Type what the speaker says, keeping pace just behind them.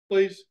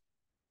please.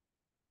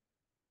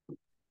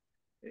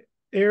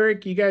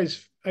 Eric, you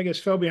guys, I guess,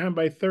 fell behind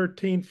by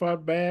 13,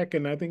 fought back,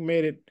 and I think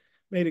made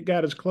it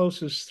got as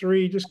close as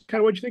three. Just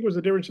kind of what you think was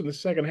the difference in the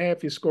second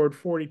half? You scored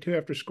 42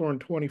 after scoring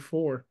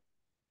 24.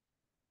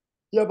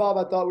 Yeah, Bob,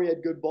 I thought we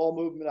had good ball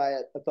movement.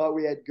 I thought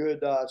we had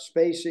good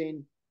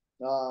spacing.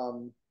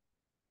 Um,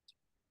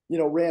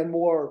 ran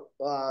more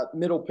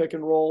middle pick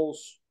and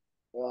rolls.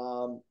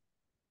 Um,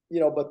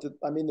 but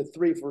the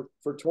 3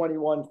 for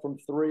 21 from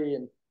three,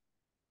 and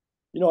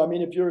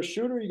if you're a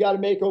shooter, you got to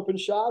make open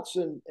shots,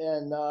 and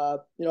I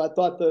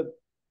thought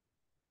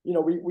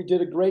we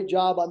did a great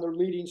job on their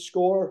leading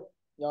scorer.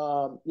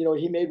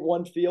 He made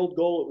one field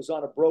goal. It was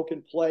on a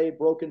broken play,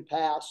 broken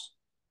pass.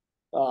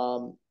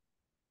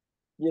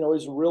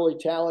 He's a really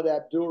talented.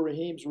 Abdul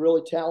Rahim's a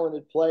really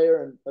talented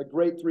player and a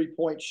great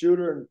 3-point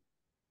shooter. And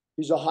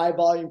he's a high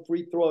volume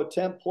free throw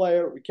attempt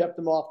player. We kept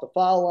him off the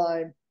foul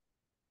line,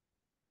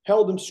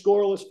 held him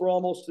scoreless for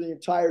almost the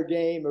entire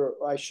game, or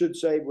I should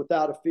say,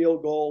 without a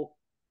field goal.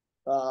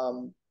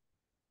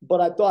 But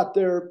I thought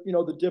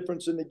the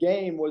difference in the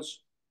game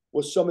was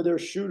some of their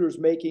shooters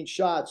making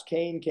shots.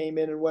 Kane came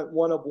in and went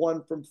 1 of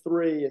 1 from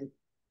three, and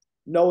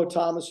Noah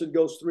Thomason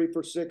goes 3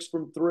 for 6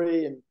 from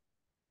three, and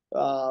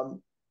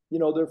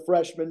their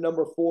freshman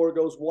number 4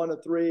 goes 1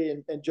 of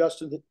 3, and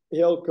Justin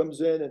Hill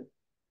comes in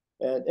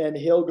and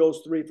Hill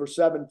goes 3 for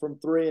 7 from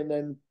three, and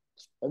then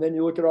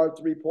you look at our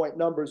 3-point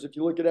numbers. If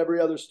you look at every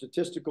other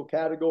statistical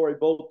category,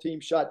 both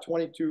teams shot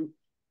 22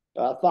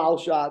 foul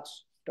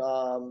shots.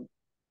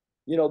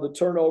 The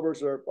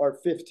turnovers are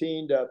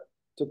 15 to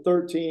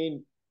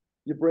 13.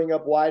 You bring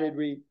up why did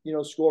we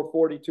score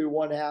 42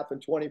 one half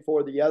and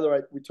 24 the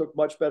other? We took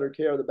much better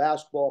care of the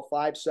basketball.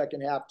 5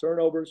 second half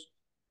turnovers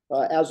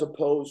as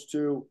opposed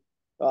to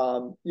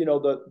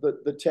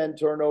the 10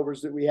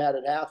 turnovers that we had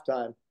at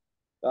halftime.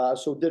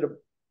 So did a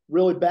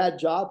really bad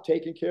job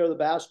taking care of the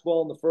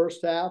basketball in the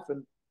first half,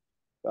 and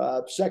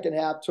second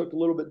half took a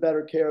little bit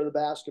better care of the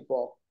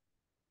basketball.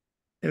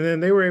 And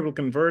then they were able to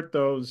convert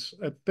those.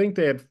 I think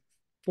they had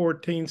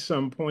 14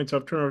 some points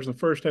off turnovers in the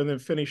first half, and then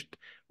finished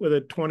with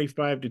a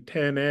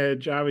 25-10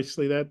 edge.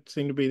 Obviously, that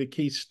seemed to be the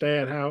key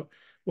stat.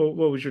 What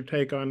was your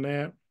take on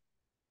that?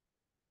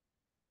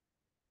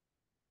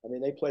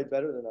 They played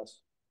better than us.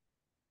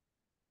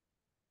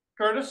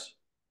 Curtis?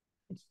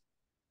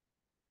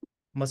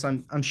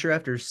 I'm sure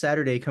after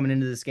Saturday coming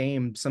into this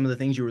game, some of the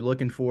things you were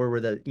looking for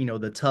were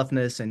the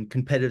toughness and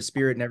competitive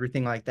spirit and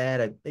everything like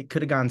that. It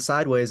could have gone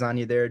sideways on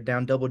you there,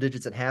 down double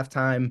digits at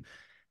halftime.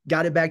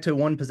 Got it back to a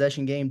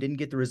 1-possession game, didn't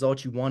get the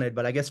results you wanted.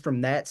 But I guess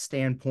from that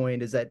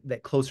standpoint, is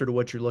that closer to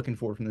what you're looking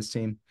for from this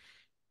team?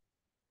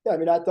 Yeah,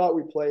 I thought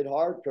we played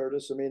hard,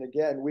 Curtis.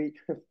 Again, we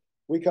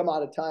come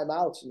out of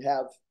timeouts and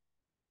have,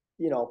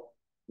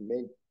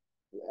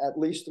 at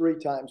least 3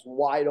 times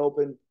wide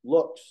open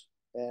looks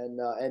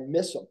and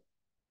miss them.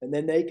 And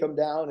then they come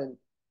down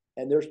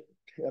and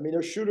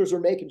their shooters are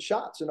making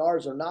shots and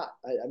ours are not.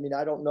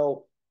 I don't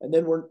know. And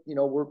then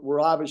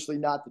we're obviously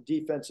not the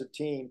defensive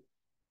team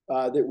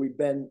that we've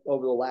been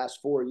over the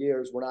last 4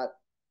 years. We're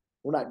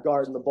not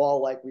guarding the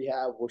ball like we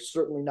have. We're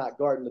certainly not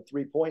guarding the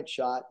 3-point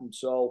shot. And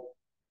so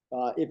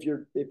if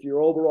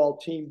your overall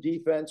team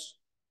defense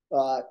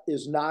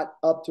is not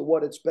up to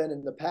what it's been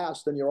in the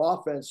past, then your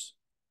offense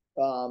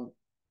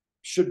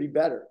should be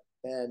better.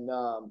 And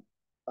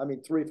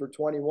 3 for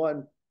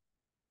 21.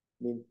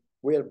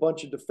 We had a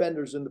bunch of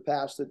defenders in the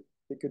past that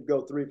could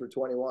go 3 for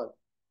 21.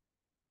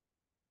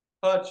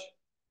 Hutch?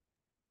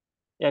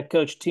 Yeah,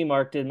 Coach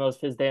T-Mark did most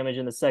of his damage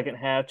in the second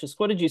half. Just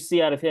what did you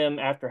see out of him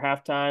after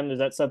halftime? Is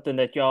that something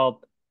that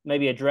y'all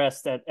maybe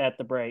addressed at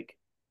the break?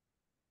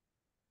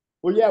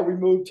 Well, yeah, we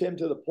moved him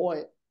to the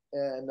point,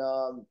 and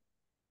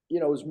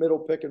his middle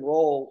pick and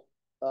roll,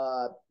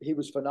 he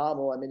was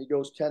phenomenal. He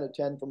goes 10 of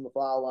 10 from the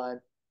foul line.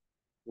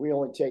 We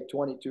only take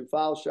 22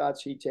 foul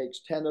shots. He takes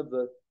 10 of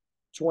the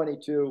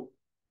 22.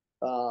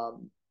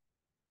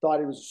 Thought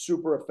he was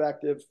super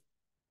effective.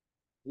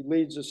 He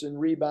leads us in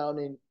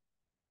rebounding.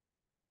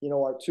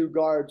 Our 2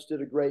 guards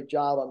did a great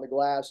job on the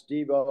glass,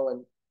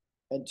 Devo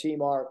and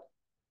T-Mark.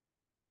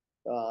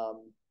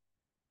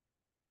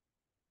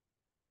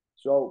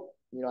 So,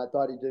 I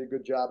thought he did a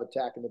good job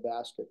attacking the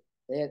basket.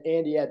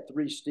 And he had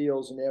 3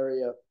 steals in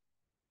area.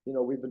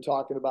 We've been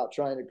talking about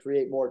trying to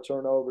create more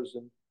turnovers,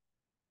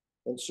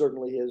 and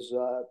certainly his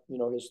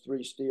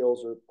 3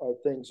 steals are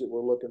things that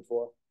we're looking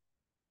for.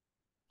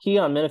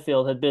 Keon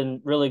Minifield had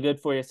been really good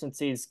for you since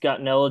he's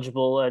gotten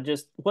eligible.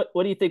 Just what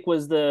do you think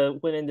went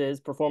into his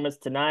performance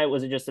tonight?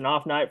 Was it just an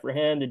off night for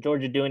him? Did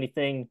Georgia do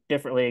anything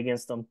differently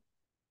against them?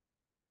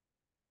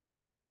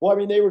 Well,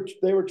 they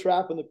were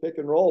trapping the pick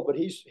and roll, but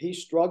he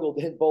struggled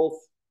in both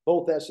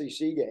SEC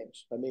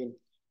games.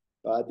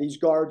 These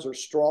guards are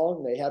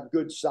strong; they have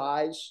good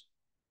size,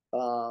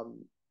 but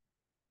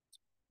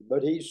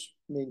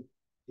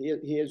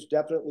he has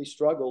definitely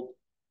struggled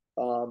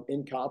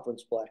in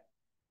conference play.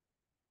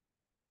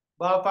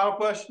 Bob, final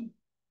question?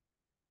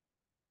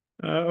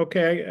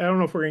 Okay, I don't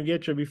know if we're going to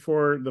get you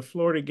before the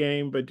Florida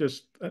game, but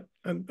just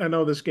I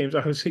know this game's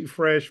obviously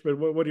fresh, but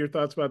what are your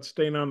thoughts about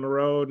staying on the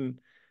road? And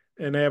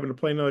and having to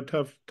play another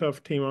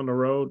tough team on the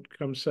road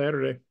come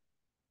Saturday.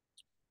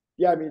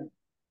 Yeah, I mean,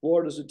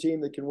 Florida's a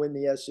team that can win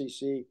the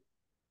SEC.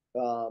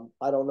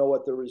 I don't know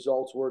what the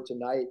results were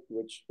tonight,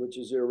 which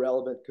is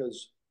irrelevant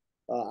because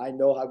I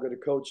know how good a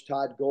coach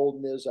Todd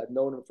Golden is. I've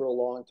known him for a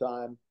long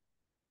time.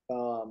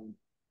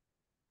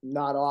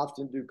 Not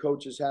often do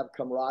coaches have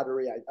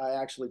camaraderie. I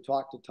actually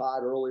talked to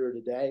Todd earlier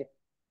today.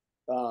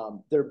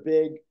 They're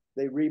big.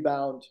 They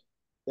rebound.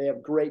 They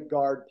have great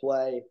guard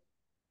play.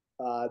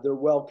 They're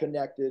well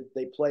connected.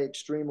 They play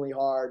extremely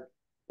hard.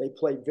 They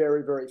play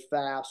very, very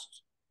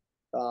fast.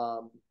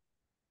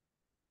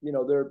 You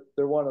know,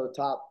 they're one of the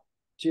top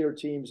tier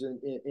teams in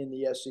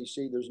the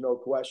SEC. There's no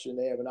question.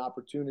 They have an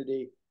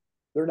opportunity.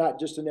 They're not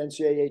just an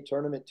NCAA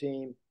tournament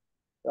team.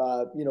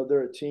 You know,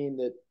 they're a team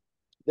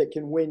that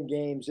can win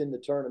games in the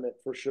tournament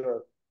for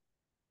sure.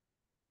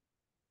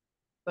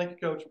 Thank you,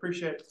 Coach.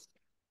 Appreciate it.